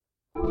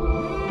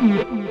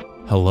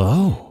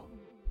Hello,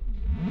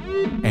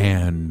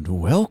 and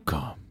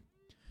welcome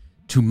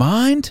to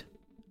Mind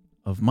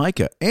of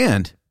Micah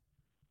and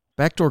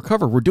Backdoor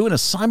Cover. We're doing a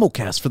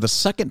simulcast for the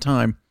second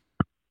time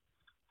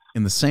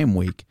in the same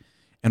week,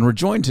 and we're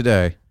joined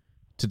today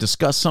to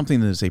discuss something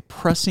that is a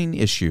pressing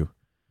issue.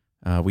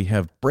 We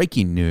have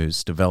breaking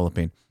news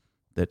developing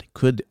that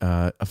could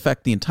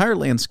affect the entire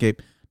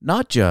landscape,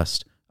 not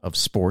just of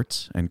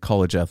sports and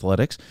college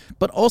athletics,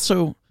 but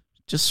also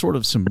just sort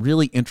of some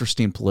really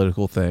interesting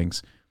political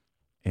things.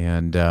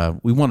 And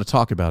we want to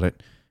talk about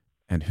it.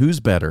 And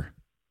who's better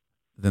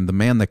than the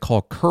man they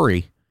call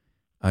Curry,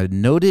 a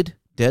noted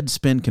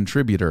Deadspin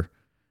contributor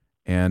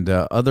and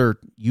other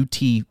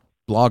UT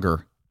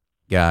blogger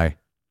guy.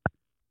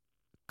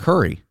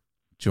 Curry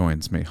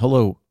joins me.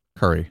 Hello,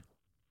 Curry.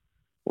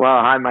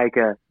 Well, hi,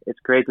 Micah. It's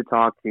great to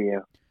talk to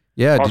you.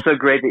 Yeah. Also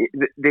great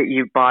that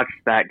you botched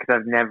that because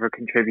I've never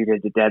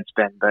contributed to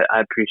Deadspin, but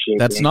I appreciate it.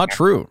 That's not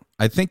true.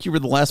 I think you were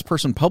the last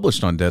person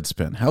published on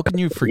Deadspin. How can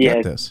you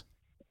forget this?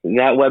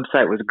 That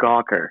website was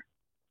Gawker.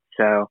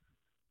 So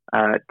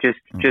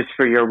just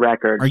for your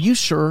record. Are you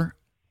sure?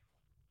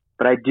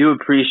 But I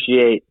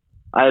appreciate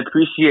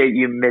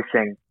you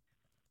missing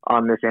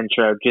on this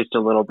intro just a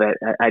little bit.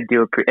 I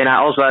do and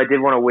I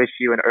did want to wish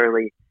you an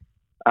early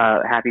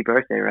happy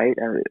birthday, right?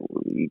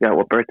 You got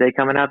what birthday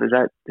coming up? Did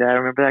I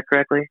remember that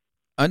correctly?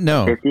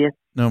 No. 50th?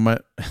 No, No?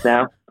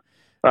 All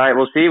right,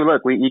 we'll see.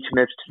 Look, we each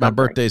missed something. My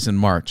birthday's in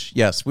March.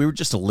 Yes, we were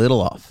just a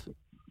little off.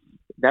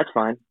 That's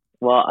fine.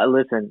 Well,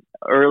 listen,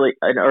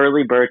 an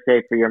early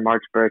birthday for your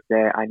March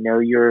birthday. I know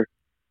you're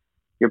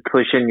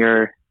pushing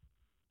your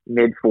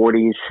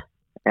mid-40s,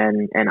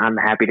 and I'm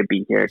happy to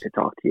be here to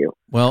talk to you.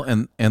 Well,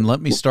 and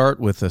let me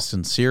start with a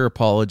sincere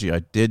apology.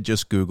 I did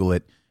just Google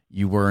it.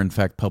 You were, in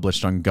fact,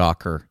 published on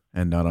Gawker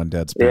and not on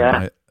Deadspin.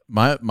 Yeah.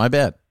 My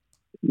bad.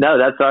 No,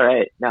 that's all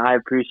right. No, I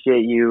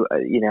appreciate you.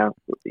 It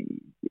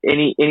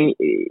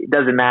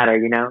doesn't matter.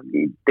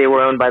 They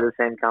were owned by the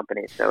same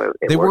company, so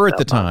they were at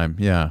the time.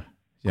 time.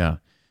 Yeah.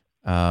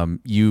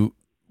 You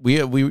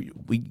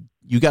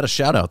got a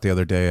shout out the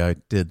other day. I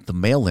did the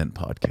Mail-In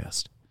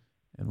podcast,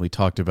 and we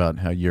talked about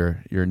how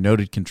you're a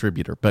noted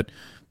contributor. But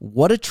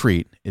what a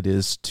treat it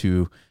is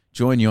to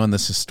join you on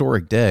this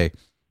historic day,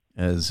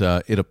 as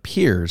it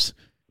appears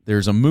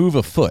there's a move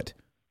afoot.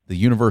 The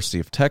University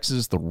of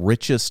Texas, the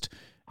richest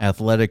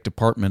athletic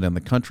department in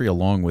the country,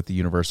 along with the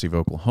University of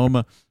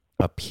Oklahoma,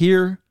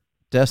 appear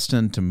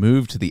destined to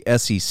move to the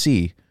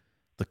SEC,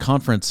 the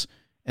conference,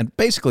 and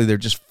basically they're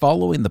just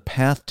following the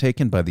path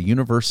taken by the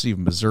University of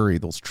Missouri,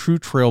 those true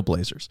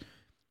trailblazers,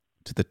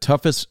 to the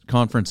toughest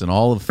conference in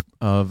all of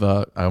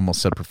I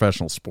almost said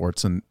professional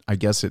sports, and I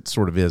guess it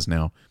sort of is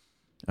now,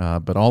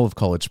 but all of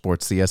college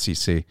sports, the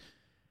SEC.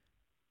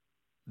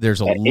 There's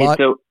a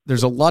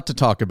lot to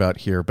talk about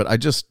here, but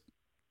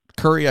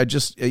Curry,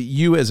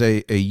 you as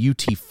a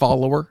UT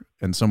follower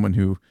and someone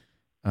who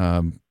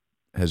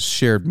has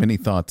shared many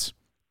thoughts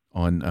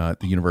on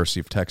the University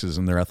of Texas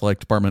and their athletic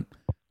department,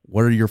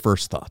 what are your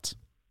first thoughts?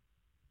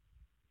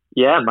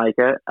 Yeah,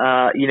 Micah,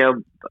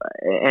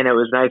 and it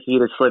was nice of you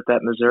to slip that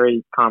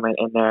Missouri comment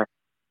in there.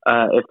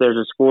 If there's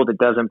a school that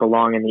doesn't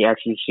belong in the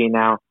SEC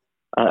now,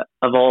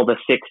 of all the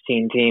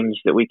 16 teams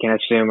that we can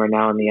assume are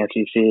now in the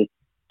SEC,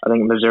 I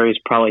think Missouri's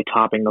probably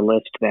topping the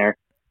list there.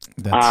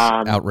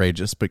 That's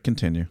outrageous, but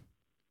continue.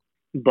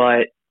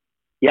 But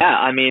yeah,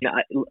 I mean,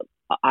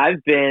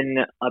 I've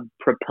been a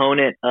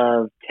proponent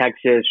of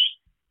Texas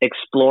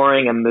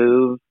exploring a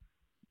move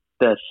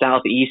the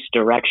southeast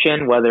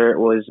direction, whether it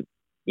was,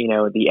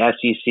 the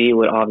SEC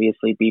would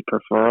obviously be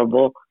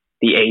preferable.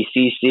 The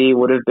ACC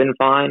would have been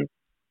fine,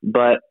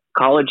 but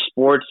college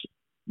sports,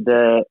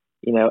 the,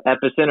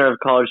 epicenter of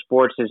college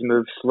sports has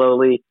moved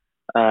slowly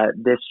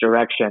this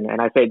direction.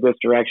 And I say this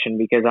direction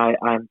because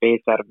I'm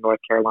based out of North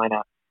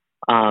Carolina.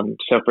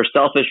 So for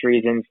selfish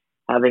reasons,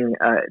 having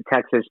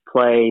Texas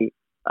play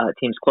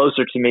teams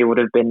closer to me would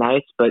have been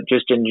nice, but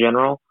just in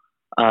general,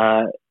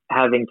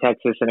 having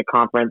Texas in a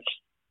conference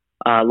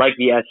like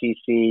the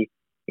SEC,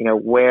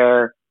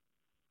 where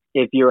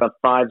if you're a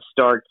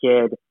 5-star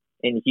kid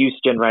in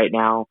Houston right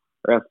now,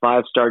 or a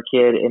 5-star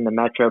kid in the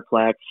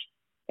Metroplex,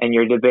 and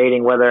you're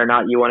debating whether or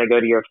not you want to go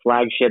to your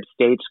flagship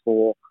state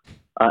school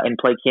and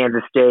play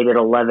Kansas State at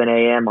 11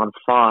 a.m. on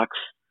Fox,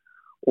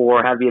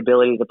 or have the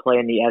ability to play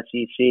in the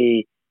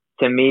SEC,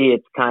 to me,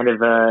 it's kind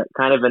of a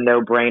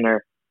no-brainer,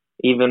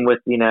 even with,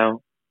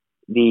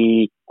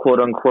 the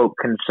quote-unquote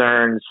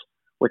concerns,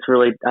 which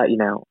really,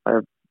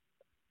 are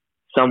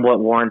somewhat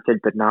warranted,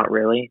 but not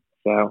really.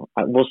 So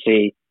we'll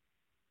see.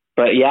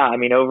 But yeah, I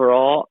mean,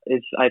 overall,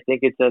 I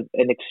think it's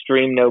an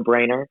extreme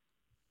no-brainer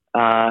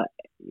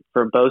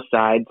for both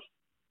sides.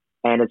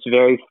 And it's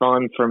very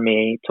fun for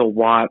me to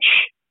watch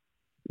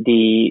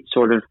the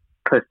sort of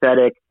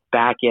pathetic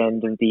back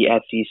end of the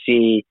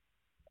SEC,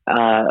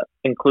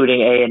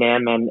 including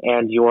A&M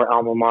and your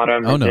alma mater,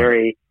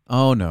 Missouri.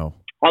 Oh no!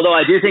 Although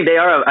I do think they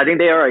are. I think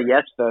they are a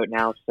yes vote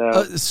now.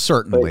 So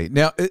certainly.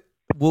 Now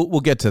we'll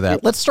get to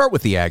that. Let's start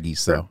with the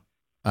Aggies though,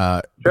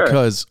 Sure.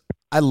 because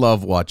I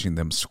love watching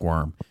them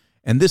squirm.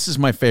 And this is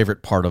my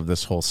favorite part of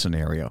this whole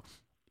scenario,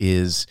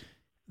 is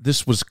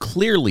this was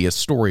clearly a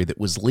story that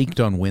was leaked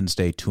on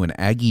Wednesday to an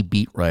Aggie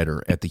beat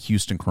writer at the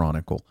Houston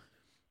Chronicle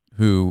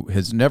who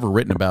has never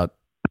written about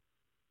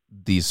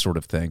these sort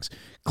of things.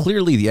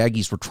 Clearly, the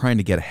Aggies were trying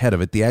to get ahead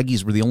of it. The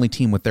Aggies were the only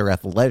team with their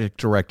athletic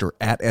director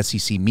at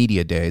SEC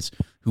Media Days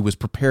who was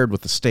prepared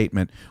with a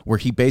statement where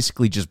he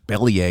basically just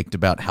bellyached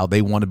about how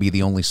they want to be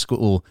the only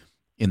school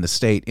in the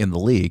state, in the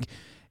league.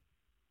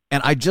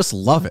 And I just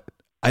love it.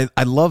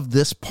 I love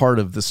this part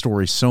of the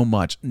story so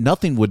much.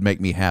 Nothing would make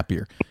me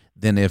happier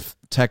than if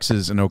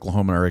Texas and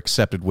Oklahoma are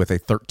accepted with a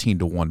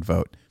 13-1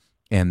 vote.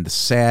 And the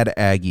sad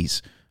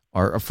Aggies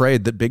are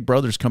afraid that Big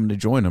Brother's coming to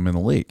join them in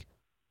the league.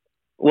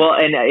 Well,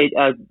 and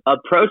a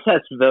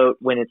protest vote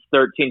when it's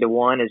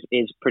 13-1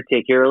 is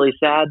particularly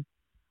sad.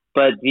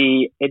 But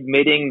the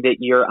admitting that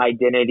your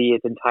identity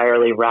is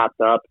entirely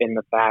wrapped up in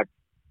the fact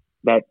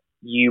that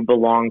you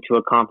belong to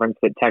a conference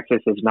that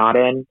Texas is not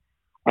in,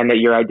 and that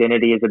your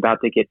identity is about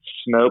to get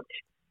smoked,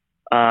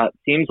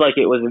 seems like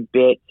it was a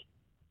bit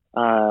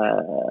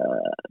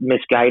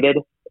misguided.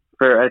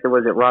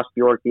 Was it Ross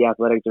Bjork, the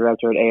athletic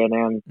director at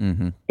A&M?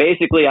 Mm-hmm.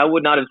 Basically, I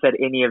would not have said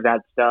any of that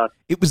stuff.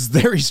 It was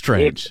very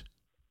strange.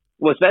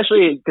 Well,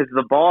 especially because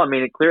the ball, I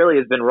mean, it clearly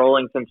has been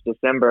rolling since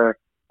December,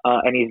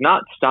 and he's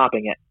not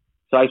stopping it.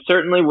 So I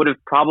certainly would have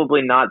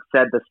probably not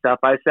said the stuff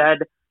I said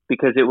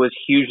because it was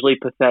hugely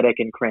pathetic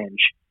and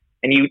cringe.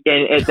 And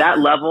at that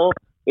level,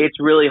 it's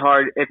really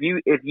hard. If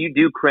you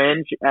do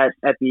cringe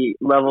at the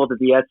level that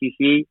the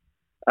SEC,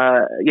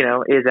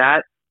 is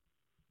at,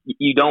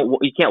 you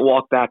can't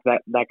walk back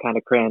that kind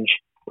of cringe.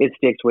 It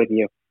sticks with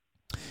you.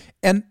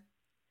 And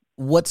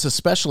what's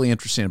especially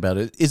interesting about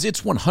it is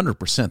it's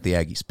 100% the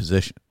Aggies'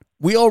 position.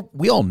 We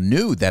all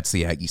knew that's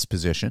the Aggies'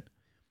 position,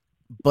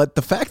 but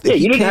the fact that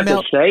he came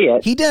out,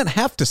 he didn't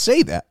have to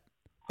say that.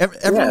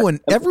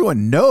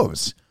 Everyone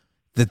knows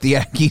that the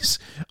Aggies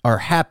are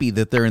happy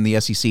that they're in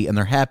the SEC, and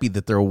they're happy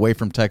that they're away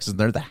from Texas, and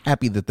they're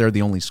happy that they're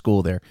the only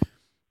school there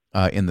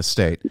in the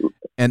state.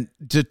 And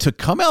to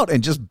come out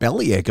and just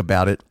bellyache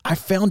about it, I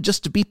found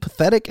just to be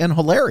pathetic and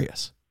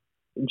hilarious.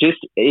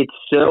 It's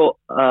so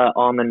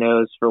on the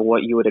nose for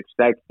what you would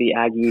expect the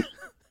Aggies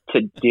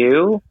to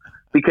do,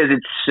 because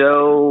it's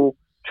so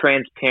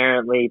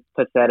transparently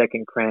pathetic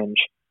and cringe.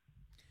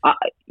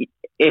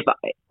 If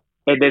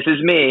this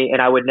is me, and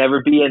I would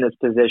never be in this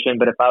position,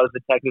 but if I was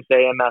the Texas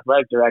A&M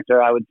athletic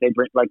director, I would say,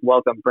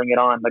 welcome, bring it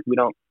on. Like,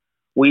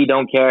 we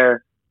don't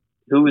care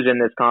who's in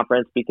this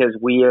conference because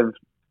we have,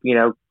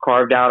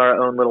 carved out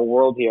our own little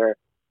world here.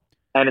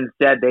 And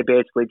instead, they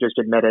basically just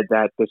admitted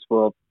that this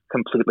will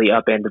completely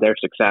upend their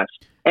success.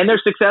 And their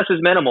success is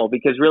minimal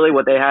because really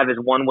what they have is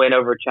one win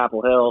over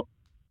Chapel Hill,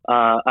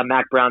 a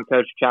Mac Brown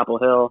coach, Chapel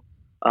Hill,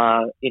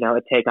 a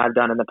take I've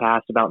done in the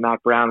past about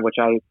Mac Brown, which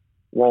I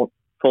won't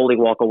fully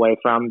walk away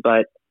from,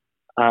 but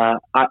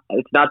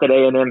it's not that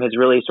A&M has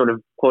really sort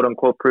of quote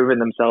unquote proven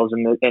themselves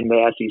in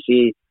the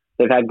SEC.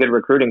 They've had good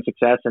recruiting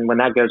success, and when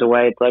that goes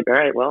away, it's like, all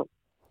right, well,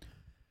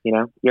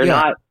 you're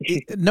not.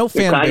 No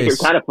fan base. You're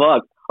kind of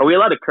fucked. Are we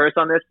allowed to curse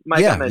on this,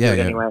 Mike? Yeah, I'm gonna do it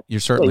anyway. You're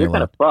certainly you're allowed.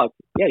 Kind of fucked.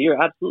 Yeah,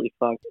 you're absolutely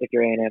fucked if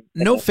you're A&M.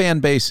 No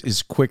fan base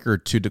is quicker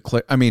to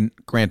declare. I mean,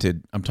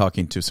 granted, I'm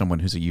talking to someone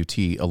who's a UT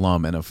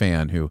alum and a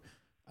fan who,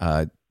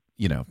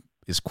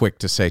 is quick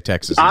to say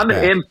Texas is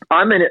bad.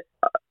 I'm an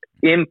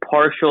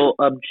impartial,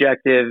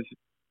 objective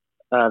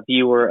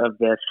viewer of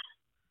this.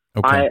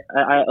 Okay.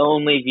 I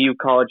only view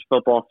college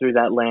football through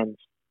that lens.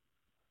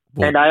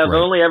 Well, and I have right.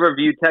 only ever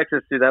viewed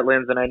Texas through that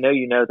lens, and I know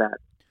you know that.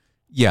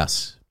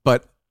 Yes,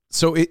 but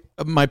so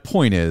my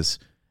point is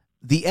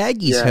the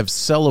Aggies have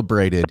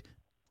celebrated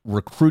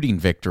recruiting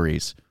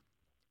victories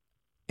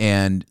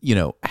and,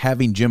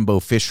 having Jimbo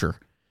Fisher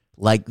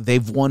like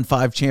they've won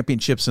 5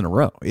 championships in a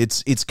row.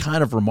 It's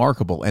kind of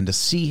remarkable. And to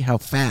see how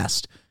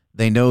fast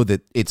they know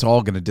that it's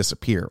all going to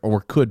disappear or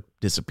could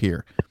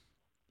disappear.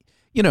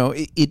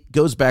 It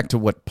goes back to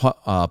what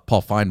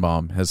Paul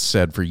Feinbaum has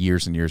said for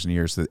years and years and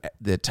years,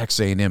 that Texas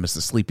A&M is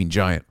the sleeping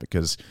giant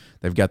because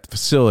they've got the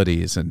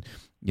facilities and,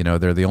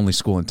 they're the only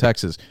school in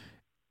Texas.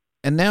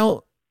 And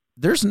now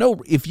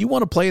if you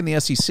want to play in the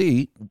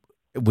SEC,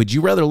 would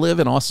you rather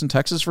live in Austin,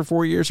 Texas for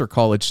 4 years or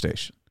College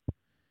Station?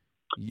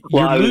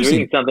 Well, I was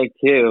reading something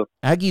too.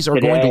 Aggies are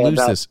going to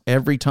lose this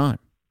every time.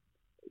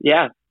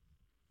 Yeah.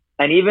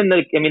 And even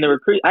the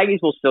Aggies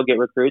will still get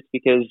recruits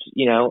because,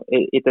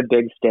 it's a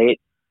big state.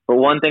 But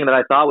one thing that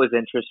I thought was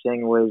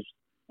interesting was,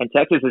 and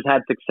Texas has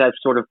had success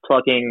sort of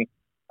plucking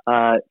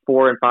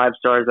 4 and 5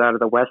 stars out of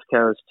the West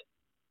Coast.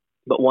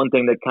 But one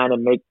thing that kind of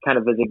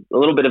is a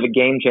little bit of a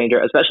game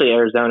changer, especially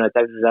Arizona.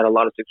 Texas has had a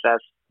lot of success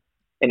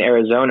in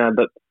Arizona,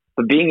 but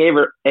being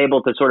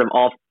able to sort of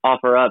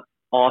offer up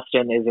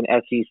Austin as an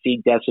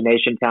SEC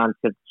destination town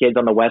to kids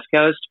on the West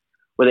Coast,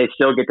 where they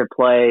still get to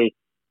play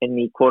in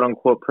the quote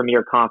unquote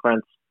premier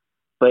conference,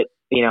 but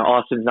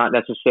Austin's not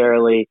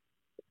necessarily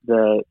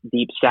the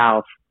deep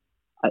South.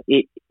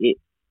 It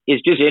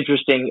is just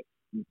interesting,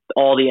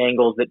 all the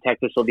angles that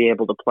Texas will be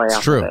able to play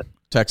off of it.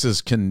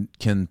 Texas can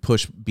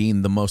push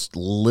being the most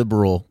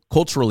liberal,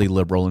 culturally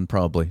liberal, and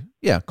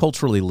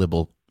culturally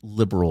liberal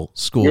liberal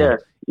school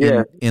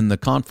in the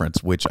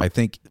conference, which I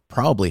think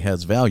probably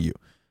has value.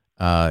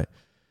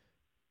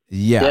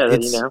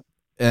 It's,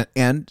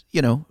 and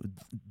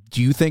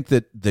do you think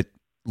that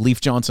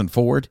Leif Johnson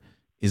Ford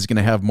is going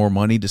to have more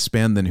money to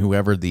spend than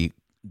whoever the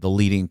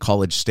leading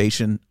College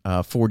Station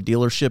Ford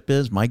dealership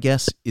is? My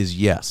guess is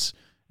yes.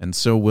 And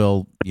so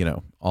will,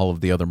 all of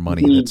the other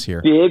money that's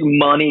here. Big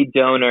money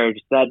donors,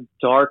 that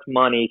dark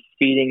money,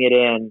 feeding it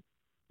in,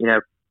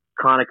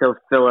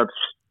 ConocoPhillips,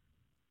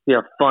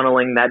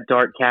 funneling that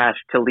dark cash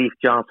to Leif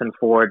Johnson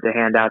Ford to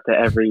hand out to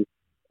every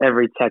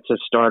Texas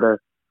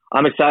starter.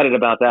 I'm excited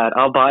about that.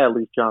 I'll buy a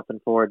Leif Johnson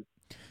Ford.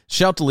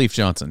 Shout to Leif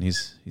Johnson.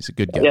 He's a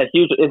good guy. Yeah,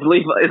 huge. Is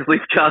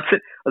Leif Johnson?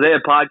 Are they a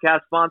podcast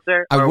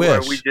sponsor? I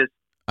wish.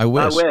 I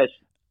wish.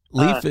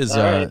 Leif is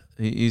right.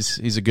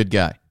 he's a good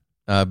guy.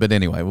 But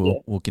anyway,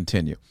 we'll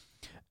continue.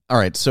 All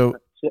right. So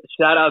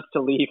shout outs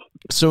to Leif.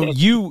 So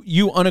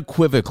you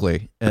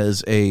unequivocally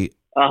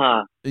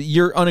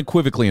you're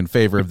unequivocally in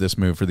favor of this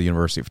move for the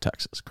University of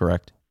Texas,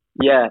 correct?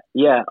 Yeah,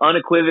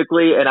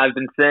 unequivocally, and I've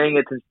been saying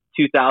it since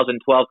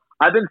 2012.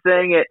 I've been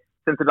saying it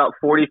since about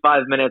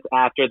 45 minutes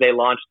after they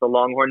launched the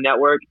Longhorn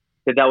Network,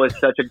 that was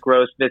such a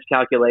gross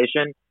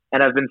miscalculation.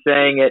 And I've been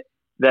saying it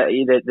that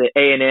the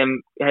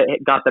A&M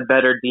got the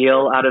better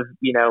deal out of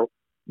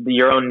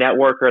your own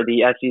network or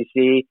the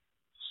SEC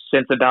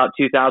since about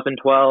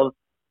 2012.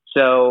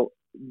 So,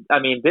 I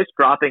mean, this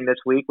dropping this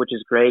week, which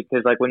is great,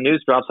 because when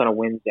news drops on a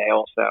Wednesday,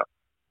 also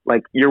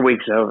your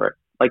week's over.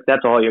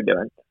 That's all you're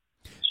doing.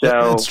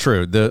 So that's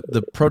true.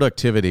 The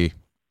productivity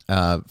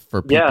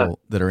for people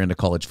that are into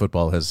college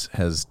football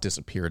has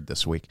disappeared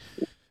this week.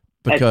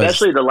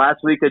 Especially the last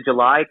week of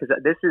July, because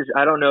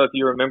I don't know if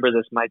you remember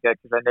this, Micah,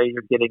 because I know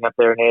you're getting up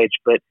there in age,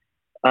 but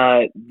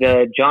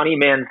the Johnny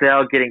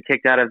Manziel getting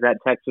kicked out of that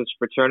Texas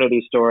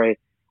fraternity story,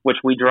 which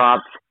we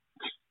dropped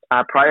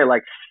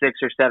probably 6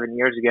 or 7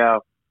 years ago,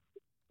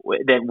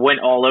 that went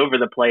all over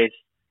the place,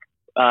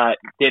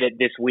 did it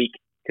this week,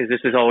 because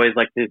this is always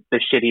the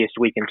shittiest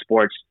week in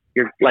sports.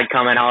 You're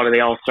coming out of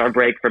the All-Star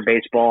break for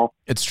baseball.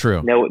 It's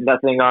true.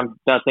 Nothing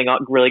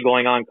really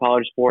going on in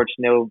college sports.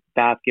 No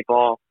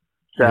basketball.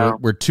 So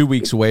we're 2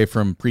 weeks away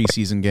from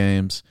preseason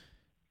games.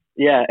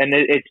 Yeah, and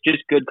it's just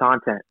good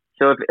content.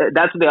 So if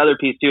that's the other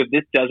piece too. If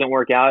this doesn't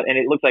work out, and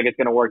it looks like it's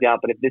going to work out,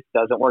 but if this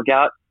doesn't work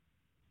out,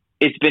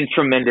 it's been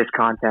tremendous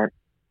content.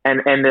 And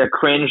the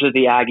cringe that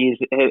the Aggies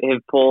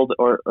have pulled,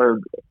 or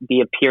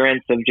the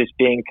appearance of just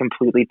being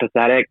completely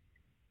pathetic,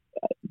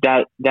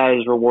 that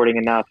is rewarding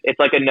enough. It's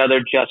like another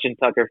Justin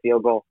Tucker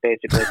field goal,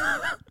 basically.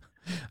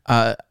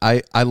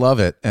 I love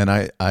it, and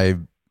I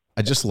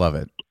just love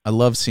it. I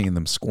love seeing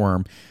them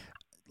squirm.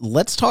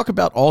 Let's talk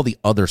about all the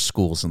other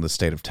schools in the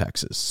state of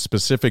Texas,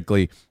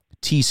 specifically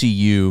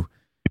TCU,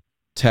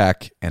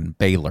 Tech, and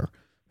Baylor,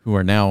 who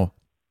are now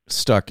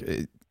stuck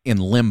in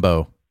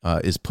limbo,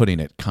 is putting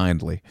it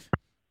kindly.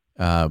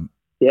 Yeah.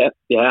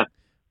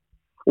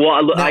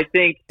 Well, now, I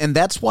think... And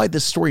that's why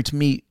this story, to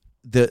me,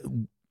 the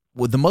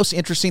most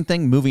interesting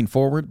thing moving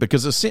forward,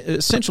 because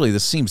essentially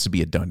this seems to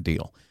be a done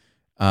deal.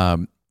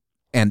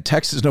 And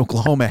Texas and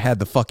Oklahoma had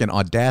the fucking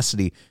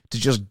audacity to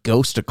just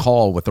ghost a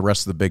call with the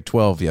rest of the Big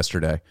 12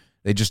 yesterday.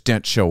 They just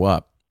didn't show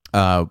up,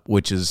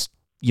 which is,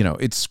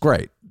 it's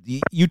great.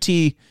 UT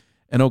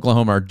and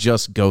Oklahoma are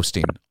just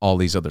ghosting all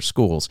these other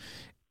schools.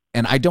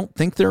 And I don't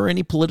think there are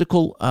any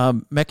political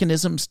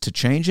mechanisms to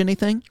change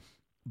anything,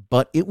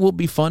 but it will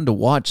be fun to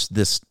watch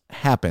this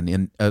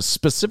happen,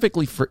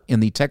 specifically in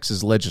the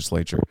Texas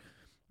legislature,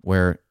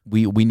 where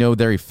we know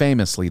very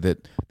famously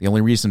that the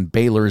only reason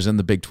Baylor is in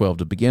the Big 12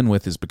 to begin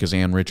with is because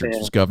Ann Richards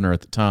was governor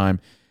at the time.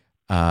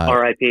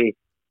 R.I.P.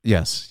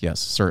 Yes,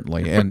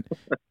 certainly. And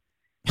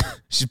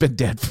she's been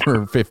dead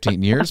for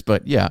 15 years,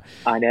 but yeah.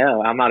 I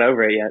know. I'm not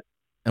over it yet.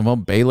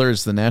 And Baylor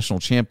is the national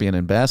champion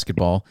in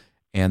basketball,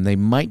 and they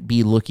might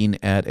be looking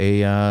at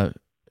joining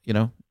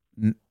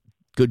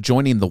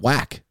the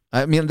WAC.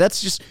 I mean,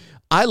 that's just,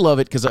 I love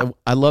it because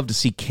I love to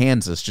see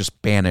Kansas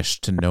just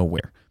banished to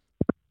nowhere.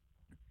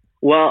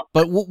 Well,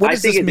 but what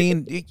does this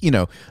mean?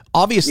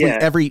 Obviously,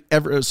 every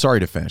sorry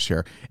to finish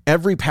here.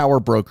 Every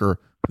power broker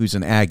who's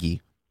an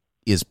Aggie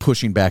is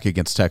pushing back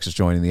against Texas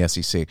joining the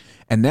SEC,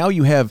 and now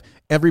you have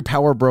every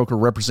power broker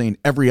representing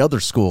every other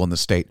school in the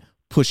state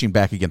pushing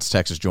back against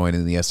Texas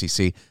joining the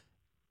SEC.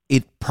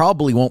 It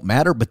probably won't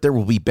matter, but there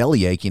will be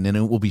belly aching, and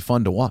it will be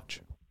fun to watch.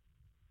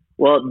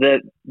 Well,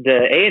 the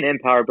A&M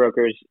power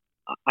brokers,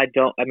 have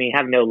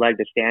no leg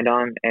to stand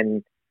on,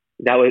 and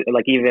that was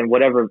even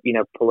whatever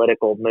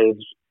political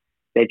moves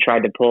they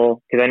tried to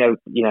pull, because I know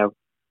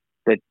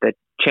the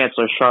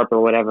Chancellor Sharp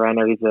or whatever. I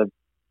know he's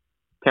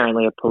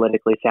apparently a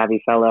politically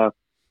savvy fellow,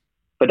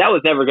 but that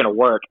was never going to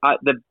work.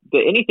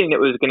 Anything that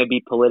was going to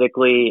be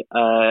politically,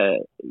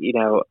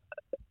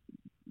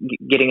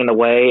 getting in the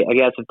way, I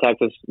guess, of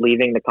Texas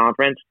leaving the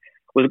conference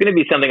was going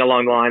to be something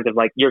along the lines of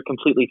you're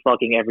completely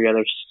fucking every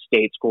other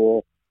state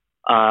school,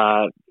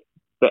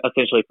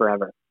 essentially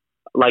forever.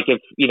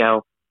 If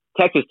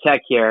Texas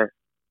Tech here,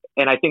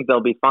 and I think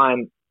they'll be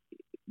fine.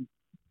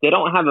 They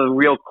don't have a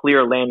real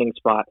clear landing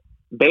spot.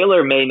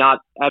 Baylor may not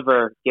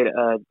ever get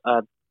a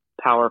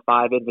Power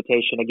 5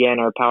 invitation again,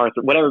 or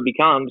whatever it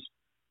becomes,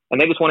 and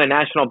they just won a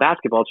national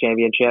basketball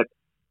championship.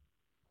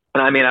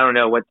 And I mean, I don't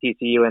know what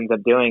TCU ends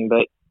up doing,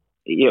 but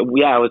I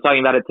was talking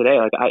about it today.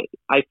 Like,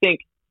 I think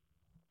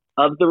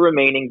of the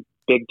remaining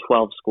Big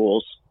 12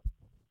 schools,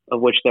 of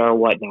which there are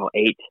 8?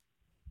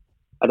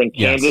 I think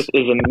Kansas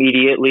is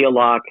immediately a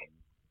lock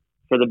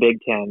for the Big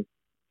 10.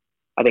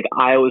 I think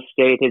Iowa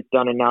State has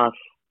done enough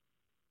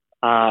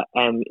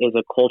and is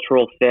a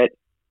cultural fit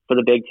for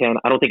the Big 10.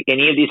 I don't think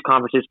any of these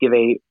conferences give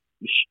they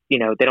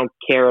don't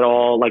care at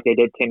all, like they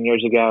did 10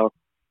 years ago,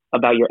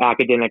 about your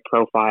academic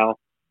profile.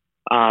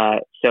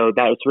 So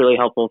that was really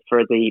helpful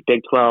for the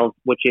Big 12,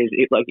 which is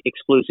like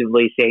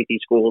exclusively safety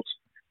schools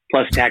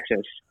plus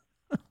Texas.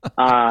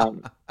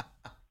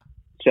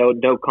 So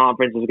no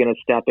conference is going to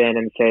step in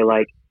and say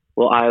like,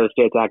 well, Iowa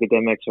State's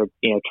academics are,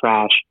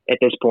 trash at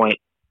this point.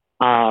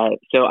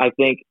 So I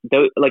think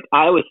like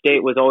Iowa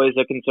State was always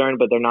a concern,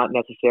 but they're not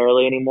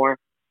necessarily anymore.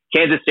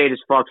 Kansas State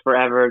is fucked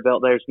forever.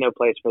 There's no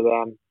place for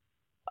them.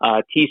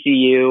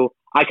 TCU,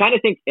 I kind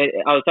of think,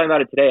 I was talking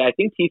about it today, I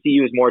think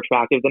TCU is more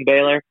attractive than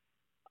Baylor.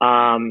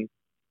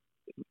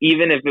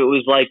 Even if it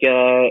was like,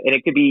 and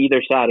it could be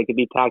either side. It could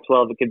be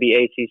Pac-12, it could be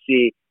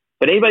ACC.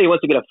 But anybody who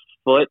wants to get a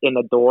foot in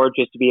the door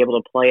just to be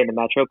able to play in the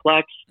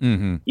Metroplex,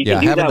 you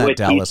can do that with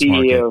Dallas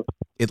TCU. Market,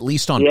 at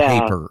least on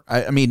paper.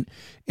 I mean,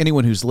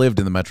 anyone who's lived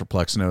in the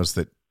Metroplex knows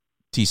that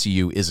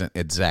TCU isn't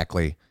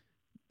exactly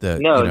the.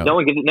 No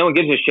one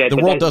gives a shit. The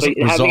world doesn't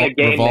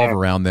revolve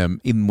around them,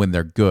 even when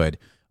they're good.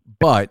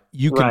 But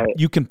you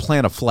can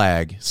plant a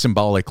flag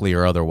symbolically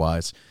or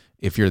otherwise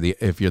if you're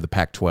the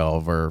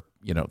Pac-12 or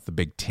the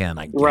Big Ten,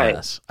 I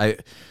guess.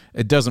 Right.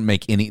 It doesn't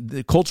make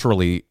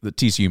culturally. The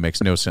TCU makes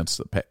no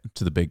sense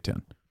to the Big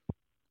Ten.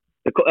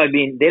 I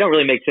mean, they don't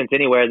really make sense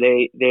anywhere.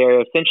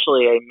 They're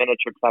essentially a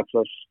miniature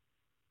Texas,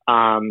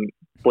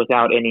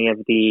 without any of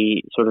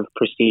the sort of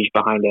prestige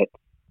behind it.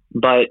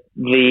 But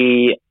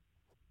I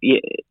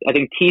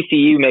think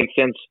TCU makes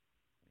sense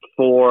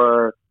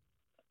for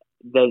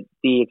the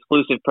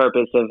exclusive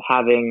purpose of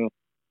having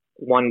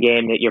one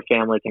game that your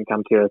family can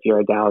come to if you're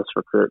a Dallas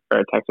recruit or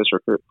a Texas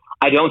recruit.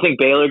 I don't think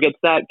Baylor gets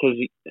that because,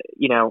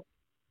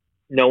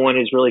 no one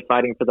is really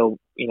fighting for the,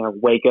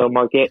 Waco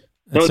market.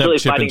 No one's really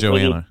fighting for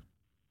the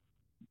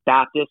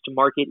Baptist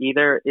market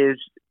either is,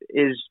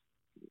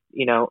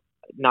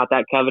 not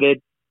that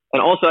coveted.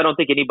 And also, I don't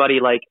think anybody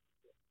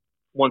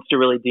wants to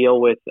really deal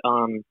with,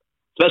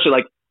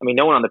 especially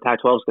no one on the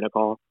Pac-12 is going to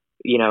call,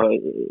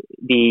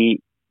 the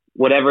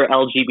whatever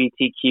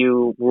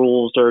LGBTQ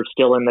rules are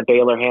still in the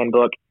Baylor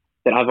handbook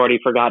that I've already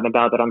forgotten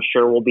about that I'm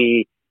sure will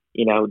be,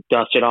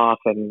 dusted off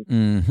and,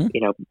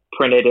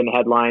 printed in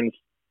headlines.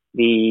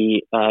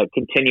 The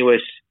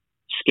continuous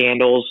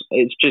scandals,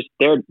 it's just,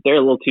 they're a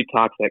little too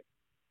toxic.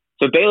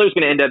 So Baylor's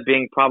going to end up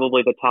being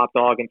probably the top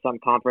dog in some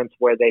conference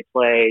where they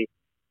play,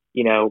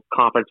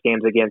 conference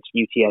games against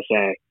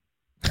UTSA,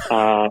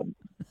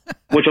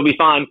 which will be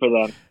fine for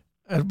them.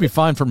 It'll be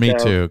fine for me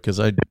too,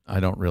 because I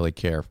don't really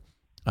care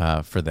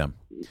for them.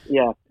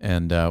 Yeah.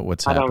 And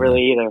what's happening. I don't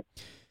really either.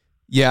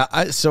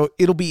 Yeah. So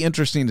it'll be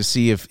interesting to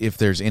see if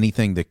there's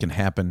anything that can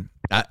happen.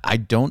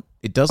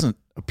 It doesn't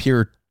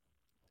appear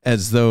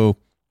as though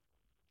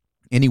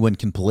anyone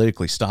can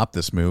politically stop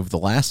this move. The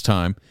last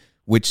time,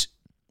 which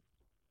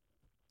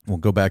we'll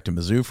go back to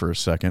Mizzou for a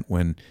second,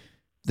 when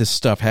this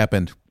stuff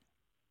happened.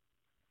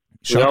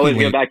 We always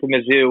go back to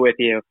Mizzou with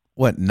you.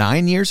 What,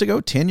 9 years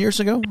ago, 10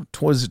 years ago?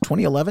 Was it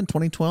 2011,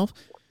 2012?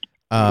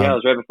 Yeah, it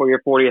was right before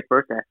your 40th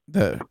birthday.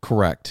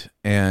 Correct.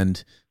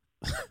 And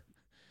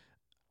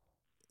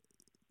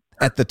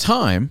at the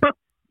time,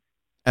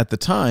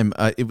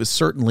 it was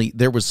certainly,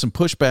 there was some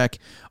pushback.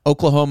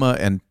 Oklahoma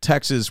and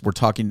Texas were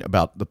talking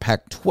about the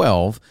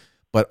Pac-12,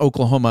 but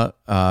Oklahoma,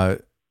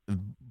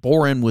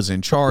 Boren was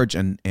in charge,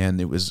 and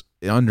it was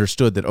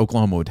understood that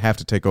Oklahoma would have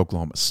to take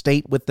Oklahoma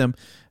State with them,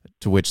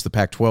 to which the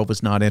Pac-12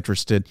 was not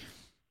interested.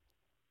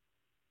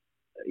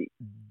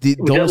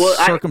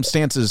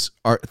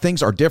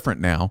 Things are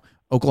different now.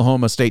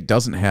 Oklahoma State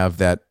doesn't have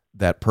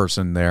that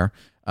person there.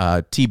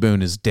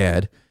 T-Boone is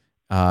dead.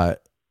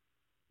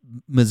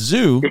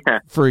 Mizzou,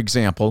 for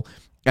example,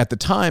 at the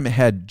time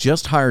had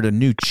just hired a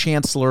new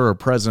chancellor or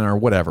president or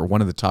whatever, one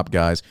of the top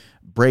guys.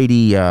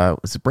 Brady,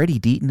 was it Brady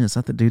Deaton? Is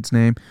that the dude's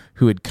name?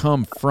 Who had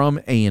come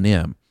from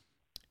A&M.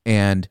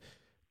 And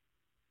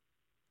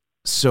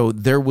so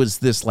there was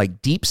this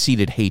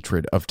deep-seated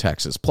hatred of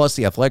Texas. Plus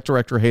the athletic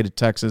director hated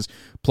Texas.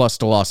 Plus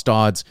DeLoss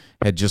Dodds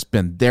had just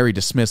been very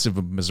dismissive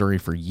of Missouri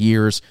for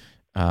years.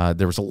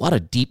 There was a lot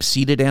of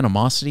deep-seated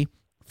animosity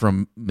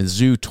from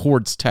Mizzou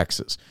towards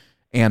Texas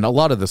and a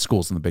lot of the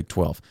schools in the Big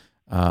 12,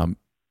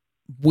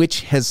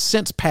 which has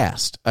since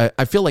passed.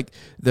 I feel like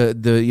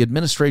the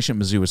administration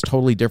at Mizzou is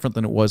totally different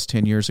than it was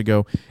 10 years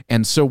ago.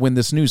 And so when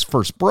this news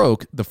first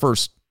broke, the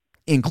first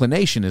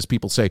inclination is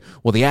people say,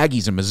 well, the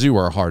Aggies and Mizzou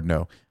are a hard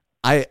no.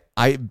 I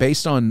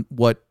based on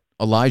what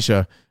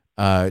Elijah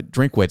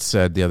Drinkwitz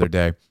said the other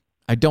day,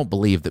 I don't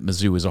believe that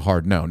Mizzou is a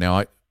hard no.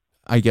 Now,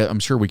 I'm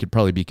sure we could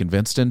probably be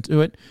convinced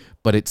into it,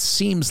 but it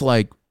seems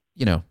like,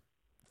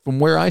 from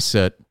where I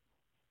sit,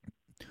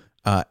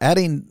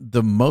 adding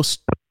the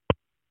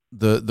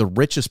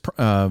richest,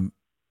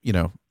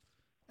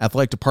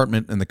 athletic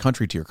department in the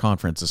country to your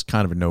conference is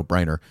kind of a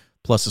no-brainer.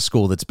 Plus a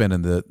school that's been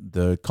in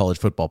the college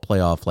football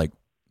playoff like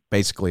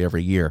basically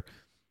every year.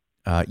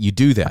 You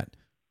do that.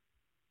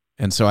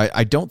 And so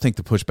I don't think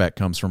the pushback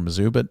comes from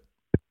Mizzou, but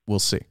we'll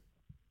see.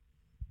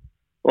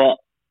 Well,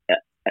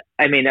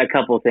 I mean, a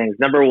couple of things.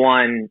 Number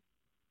one,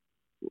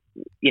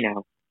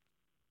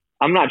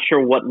 I'm not sure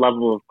what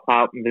level of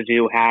clout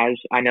Mizzou has.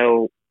 I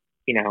know,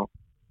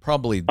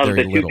 probably of very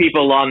the two little.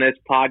 people on this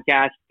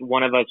podcast,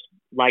 one of us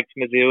likes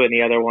Mizzou and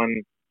the other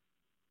one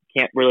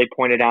can't really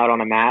point it out on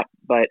a map.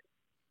 But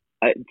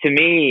to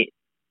me,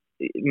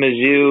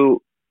 Mizzou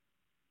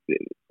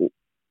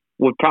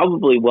would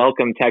probably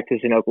welcome Texas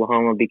and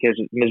Oklahoma because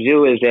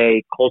Mizzou is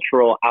a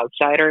cultural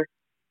outsider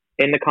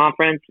in the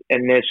conference,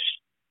 and this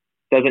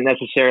doesn't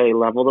necessarily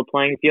level the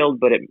playing field,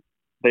 but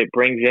it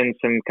brings in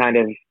some kind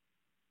of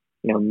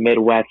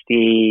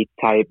Midwesty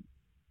type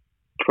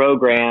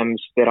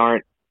programs that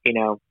aren't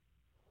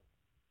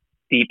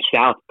deep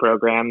South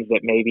programs that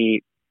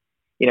maybe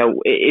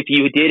if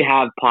you did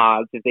have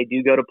pods, if they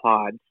do go to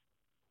pods,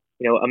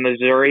 a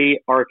Missouri,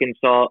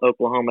 Arkansas,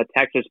 Oklahoma,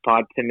 Texas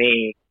pod to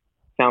me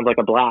sounds like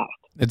a blast.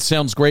 It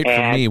sounds great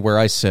for me where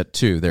I sit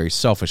too, very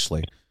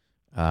selfishly.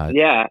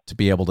 Yeah. To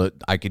be able to,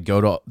 I could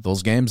go to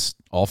those games,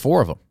 all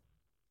four of them.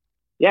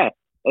 Yeah.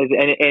 And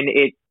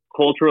it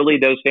culturally,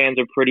 those fans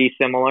are pretty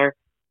similar.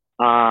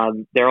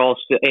 They're all,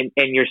 and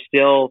you're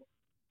still,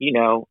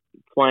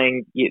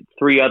 playing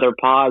three other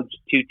pods,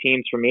 two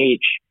teams from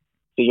each.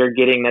 So you're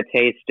getting the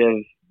taste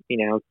of,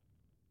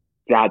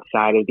 that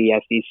side of the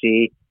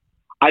SEC.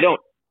 To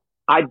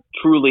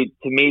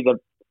me,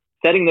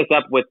 setting this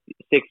up with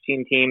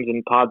 16 teams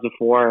and pods of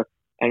 4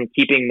 and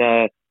keeping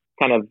the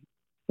kind of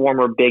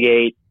former Big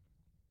 8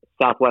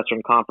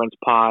 Southwestern Conference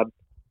pod,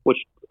 which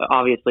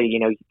obviously,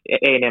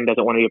 A&M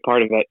doesn't want to be a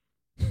part of it,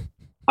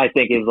 I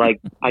think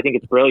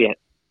it's brilliant.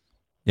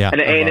 Yeah.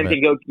 And A&M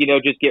can go,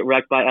 just get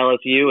wrecked by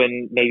LSU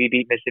and maybe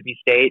beat Mississippi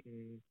State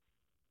and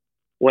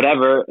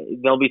whatever.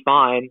 They'll be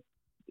fine.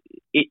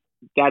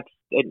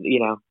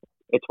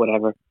 It's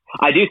whatever.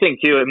 I do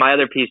think too, my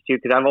other piece too,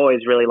 because I've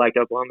always really liked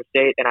Oklahoma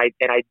State, and I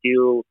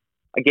do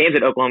games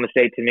at Oklahoma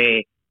State to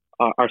me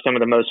are some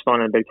of the most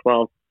fun in the Big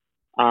 12,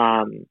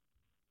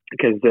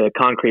 because the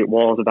concrete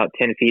wall is about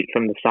 10 feet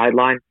from the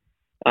sideline.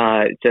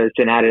 So it's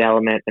an added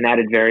element, an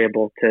added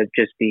variable to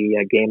just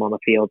the game on the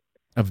field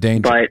of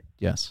danger. But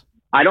yes,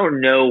 I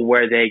don't know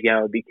where they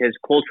go because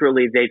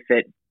culturally they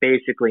fit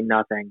basically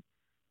nothing.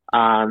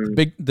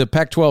 The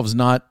Pac-12 is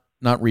not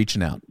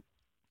reaching out.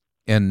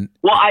 And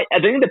I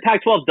think the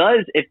Pac-12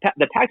 does. If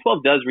the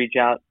Pac-12 does reach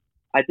out,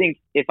 I think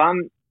if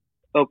I'm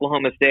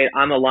Oklahoma State,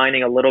 I'm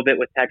aligning a little bit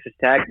with Texas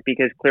Tech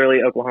because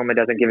clearly Oklahoma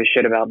doesn't give a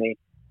shit about me.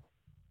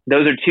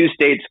 Those are two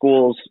state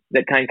schools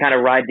that kind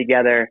of ride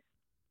together,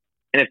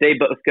 and if they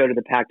both go to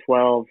the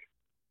Pac-12,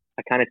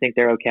 I kind of think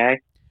they're okay.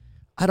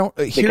 I don't.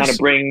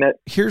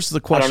 Here's the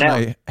question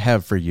I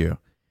have for you: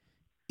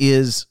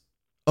 is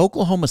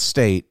Oklahoma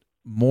State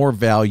more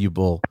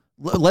valuable?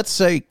 Let's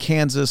say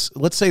Kansas,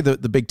 let's say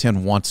the Big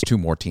Ten wants 2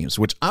 more teams,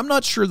 which I'm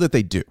not sure that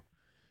they do,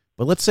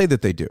 but let's say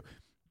that they do.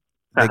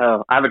 I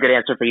have a good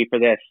answer for you for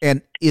this.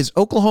 And is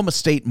Oklahoma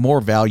State more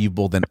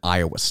valuable than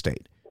Iowa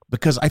State?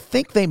 Because I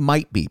think they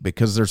might be,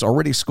 because there's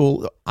already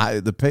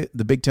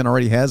the Big Ten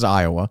already has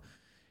Iowa.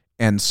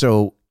 And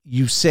so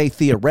you say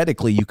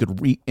theoretically you could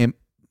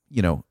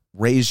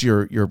raise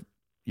your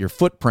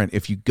footprint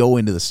if you go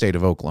into the state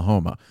of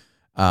Oklahoma.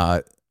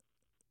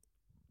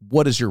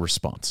 What is your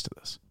response to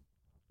this?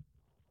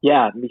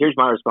 Yeah, here's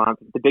my response.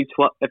 If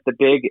the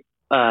Big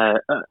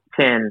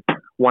 10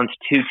 wants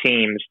 2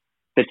 teams,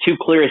 the 2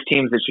 clearest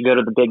teams that should go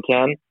to the Big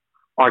 10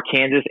 are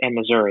Kansas and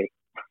Missouri.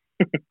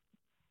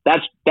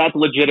 That's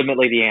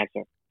legitimately the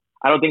answer.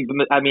 I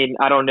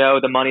don't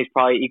know. The money's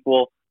probably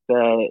equal.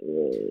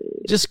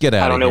 Just get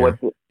out of here.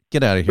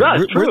 Get out of here.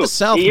 No, we're the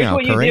South now,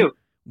 Curry.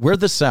 We're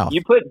the South.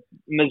 You put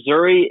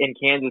Missouri and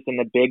Kansas in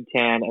the Big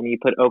 10, and you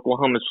put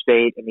Oklahoma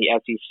State in the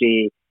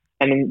SEC.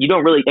 And then you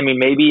don't really,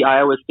 maybe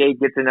Iowa State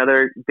gets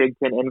another Big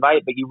Ten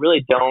invite, but you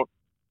really don't.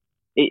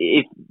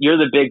 If you're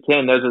the Big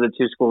Ten, those are the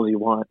 2 schools you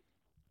want.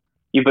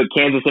 You put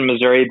Kansas and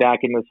Missouri back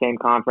in the same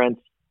conference.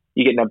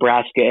 You get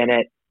Nebraska in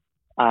it.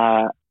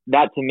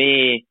 That to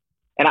me,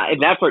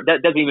 that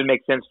doesn't even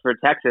make sense for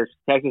Texas.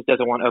 Texas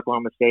doesn't want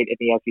Oklahoma State in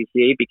the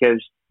SEC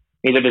because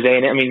neither does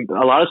A&M.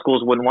 A lot of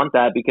schools wouldn't want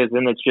that because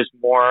then it's just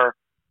more.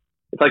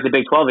 It's like the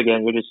Big 12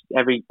 again. You're just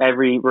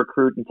every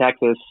recruit in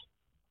Texas.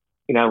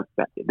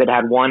 That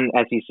had one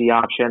SEC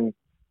option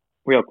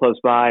real close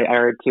by. I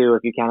heard 2,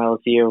 if you count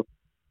LSU,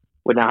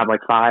 would now have like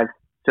 5.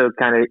 So it's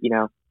kind of,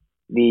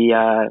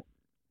 the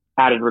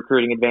added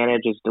recruiting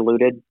advantage is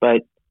diluted.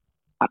 But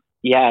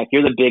if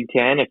you're the Big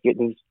Ten,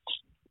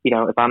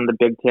 if I'm the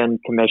Big Ten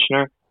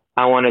commissioner,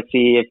 I want to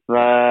see if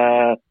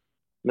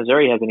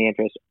Missouri has any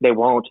interest. They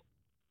won't,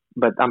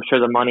 but I'm sure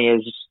the money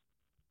is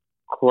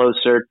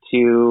closer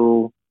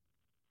to,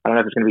 I don't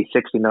know if it's going to be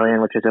 60 million,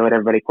 which is what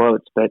everybody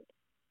quotes, but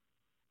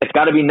it's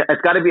got to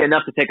be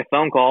enough to take a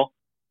phone call.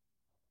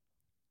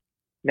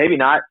 Maybe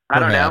not. I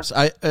Perhaps.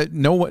 don't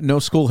know. No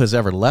school has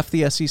ever left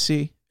the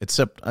SEC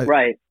except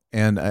Right.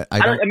 And I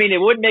mean,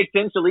 it wouldn't make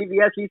sense to leave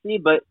the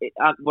SEC, but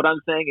what I'm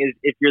saying is,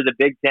 if you're the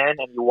Big Ten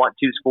and you want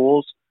two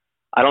schools,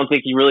 I don't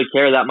think you really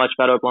care that much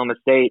about Oklahoma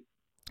State.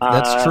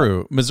 That's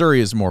true. Missouri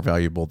is more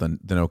valuable than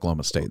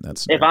Oklahoma State in that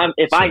scenario.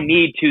 If I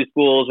need two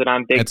schools and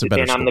I'm That's a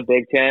better I'm the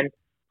Big Ten,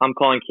 I'm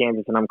calling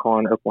Kansas and I'm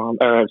calling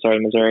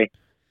Missouri.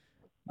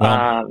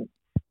 Well,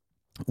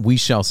 we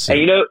shall see.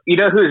 And you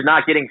know who's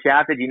not getting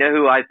shafted? You know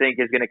who I think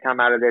is going to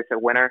come out of this a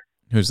winner?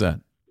 Who's that?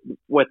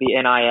 With the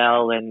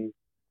NIL and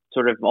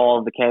sort of all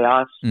of the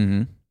chaos.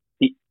 Mm-hmm.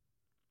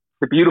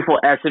 The beautiful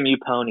SMU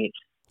ponies.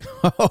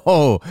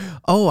 Oh,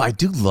 I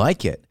do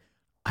like it.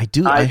 I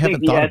do. I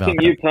haven't thought about that.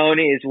 The SMU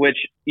ponies, which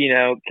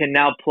can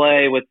now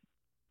play with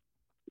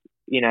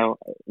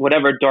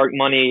whatever dark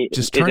money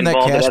just turn that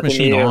cash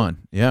machine on.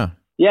 Yeah,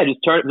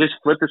 just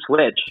flip the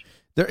switch.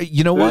 There,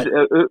 you know what?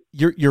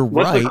 You're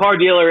what's right. The car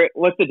dealer?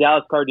 What's the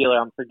Dallas car dealer?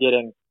 I'm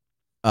forgetting.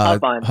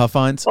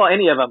 Huffines. Well,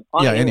 any of them.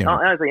 Any of them.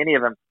 Honestly, any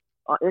of them.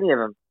 Any of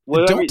them.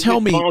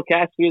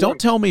 Don't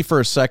tell me for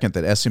a second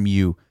that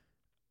SMU,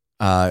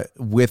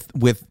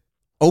 with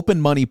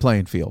open money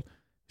playing field,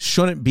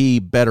 shouldn't be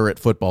better at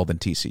football than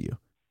TCU.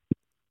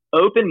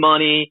 Open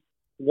money,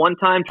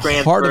 one-time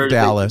transfers. Heart of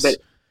Dallas.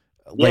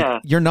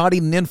 You're not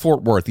even in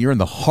Fort Worth. You're in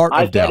the heart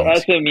of Dallas. I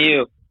said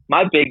SMU.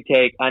 My big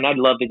take, and I'd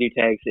love to do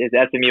takes, is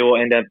SMU will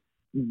end up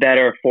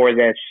better for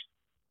this,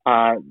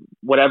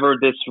 whatever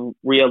this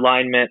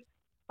realignment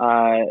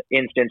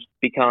instance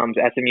becomes.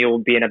 SMU will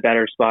be in a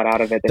better spot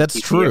out of it. That's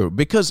TCU. true,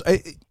 because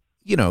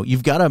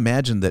you've got to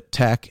imagine that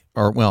Tech,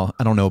 I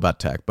don't know about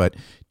Tech, but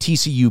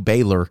TCU,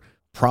 Baylor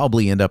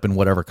probably end up in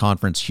whatever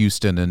conference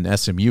Houston and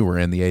SMU are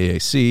in, the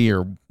AAC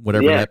or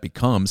whatever that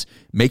becomes,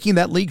 making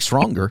that league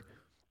stronger.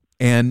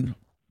 And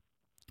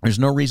there's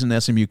no reason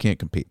SMU can't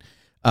compete.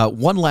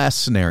 One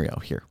last scenario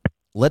here.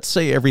 Let's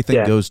say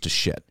everything goes to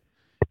shit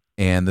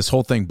and this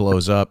whole thing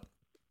blows up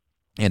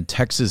and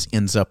Texas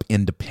ends up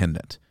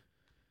independent.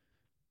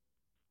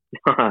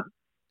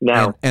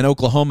 No. And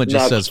Oklahoma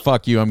just says,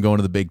 fuck you, I'm going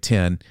to the Big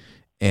Ten.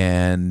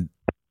 And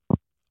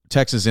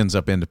Texas ends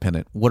up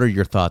independent. What are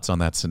your thoughts on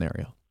that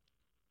scenario?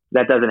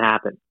 That doesn't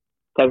happen.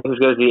 Texas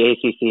goes to the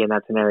ACC in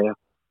that scenario.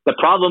 The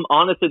problem,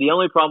 honestly, the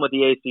only problem with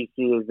the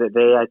ACC is that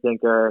they, I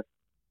think, are,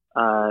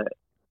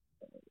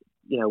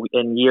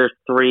 in year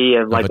 3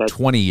 of like a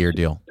 20-year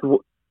deal,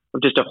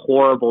 just a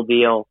horrible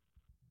deal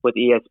with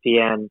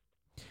ESPN.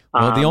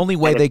 Well, the only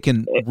way they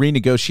can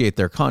renegotiate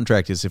their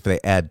contract is if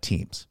they add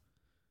teams.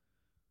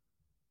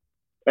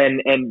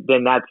 And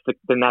then that's the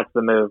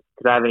move,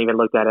 because I haven't even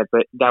looked at it,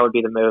 but that would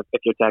be the move if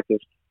you're Texas.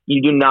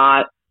 You do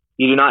not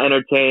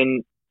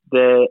entertain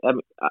the.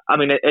 I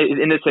mean,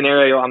 in this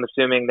scenario, I'm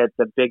assuming that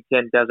the Big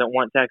Ten doesn't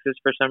want Texas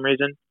for some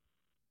reason,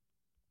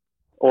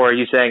 or are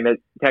you saying that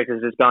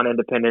Texas has gone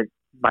independent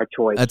by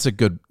choice? That's a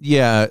good.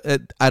 Yeah,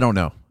 I don't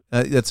know.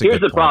 That's a Here's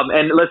good the point. problem,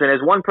 and listen, as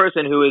one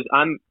person who is,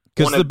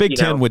 because the Big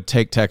Ten would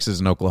take Texas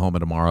and Oklahoma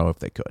tomorrow if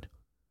they could.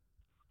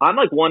 I'm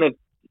like one of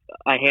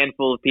a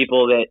handful of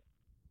people that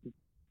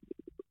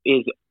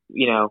is,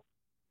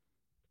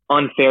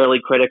 unfairly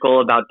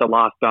critical about the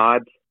lost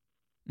gods,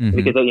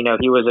 because,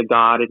 he was a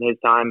god in his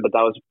time, but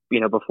that was,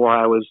 before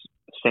I was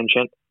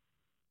sentient.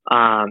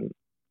 And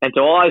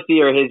so all I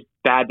see are his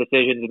bad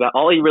decisions about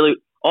all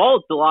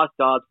the lost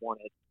gods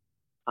wanted,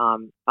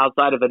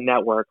 outside of a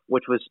network,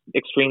 which was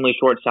extremely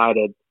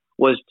short-sighted,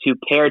 was to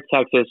pair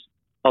Texas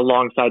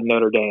alongside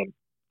Notre Dame.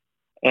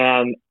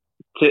 And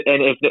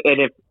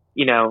if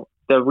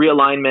the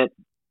realignment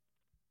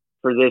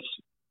for this,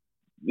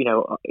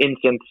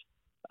 instance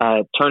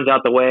turns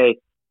out the way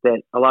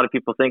that a lot of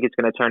people think it's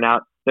going to turn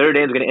out, Notre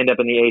Dame's going to end up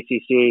in the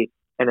ACC,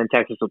 and then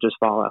Texas will just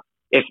follow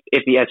if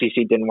the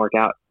SEC didn't work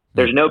out.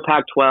 There's no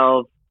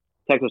Pac-12.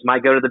 Texas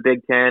might go to the Big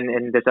Ten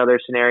in this other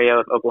scenario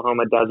if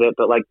Oklahoma does it,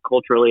 but like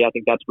culturally, I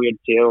think that's weird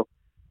too.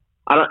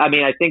 I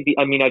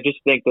just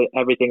think that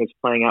everything is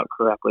playing out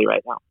correctly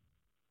right now.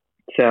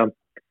 So,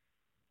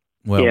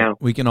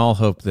 we can all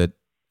hope that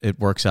it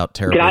works out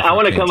terribly. I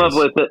want to come up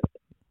with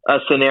a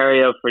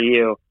scenario for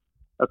you.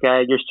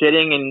 Okay, you're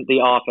sitting in the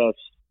office,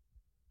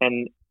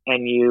 and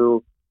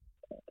you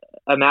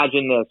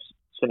imagine this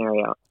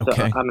scenario. So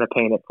okay. I'm going to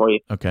paint it for you.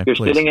 Okay, you're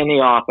please. sitting in the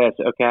office,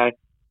 okay,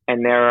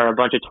 and there are a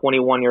bunch of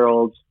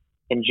 21-year-olds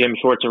in gym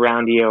shorts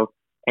around you,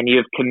 and you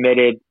have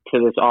committed to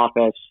this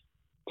office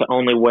to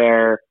only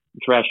wear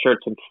dress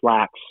shirts and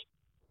slacks.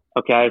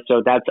 Okay,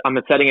 so I'm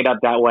setting it up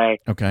that way.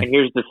 Okay, and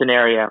here's the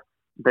scenario: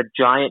 the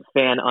giant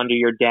fan under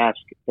your desk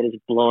that is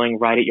blowing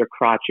right at your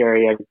crotch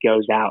area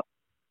goes out,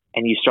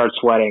 and you start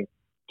sweating.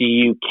 Do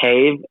you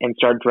cave and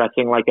start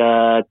dressing like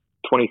a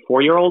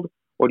 24-year-old,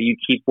 or do you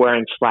keep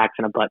wearing slacks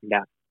and a button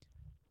down?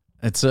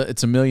 It's a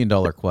 $1 million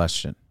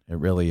question. It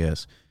really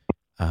is.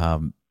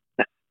 And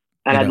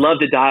I'd love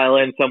to dial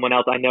in someone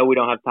else. I know we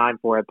don't have time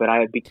for it, but I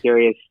would be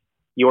curious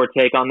your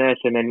take on this,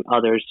 and then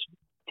others'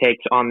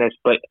 takes on this,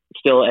 but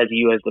still as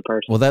you as the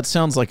person. Well, that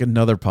sounds like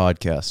another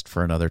podcast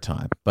for another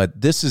time.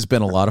 But this has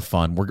been a lot of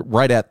fun. We're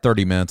right at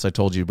 30 minutes. I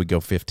told you we'd go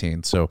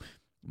 15, so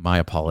my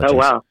apologies. Oh,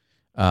 wow.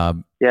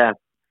 Yeah.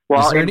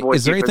 Well,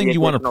 is there anything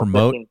you want to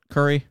promote,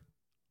 Curry?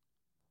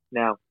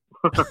 No.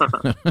 No,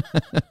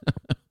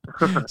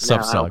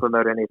 I don't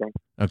promote anything.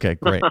 Okay,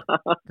 great.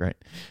 Great.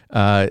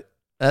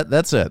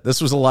 That's it.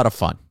 This was a lot of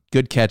fun.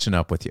 Good catching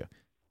up with you.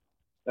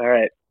 All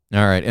right.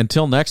 All right.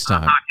 Until next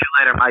time. I'll talk to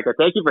you later, Micah.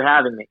 Thank you for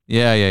having me.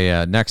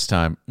 Yeah. Next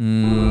time.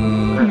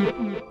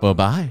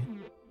 Bye-bye.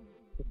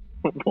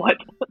 What?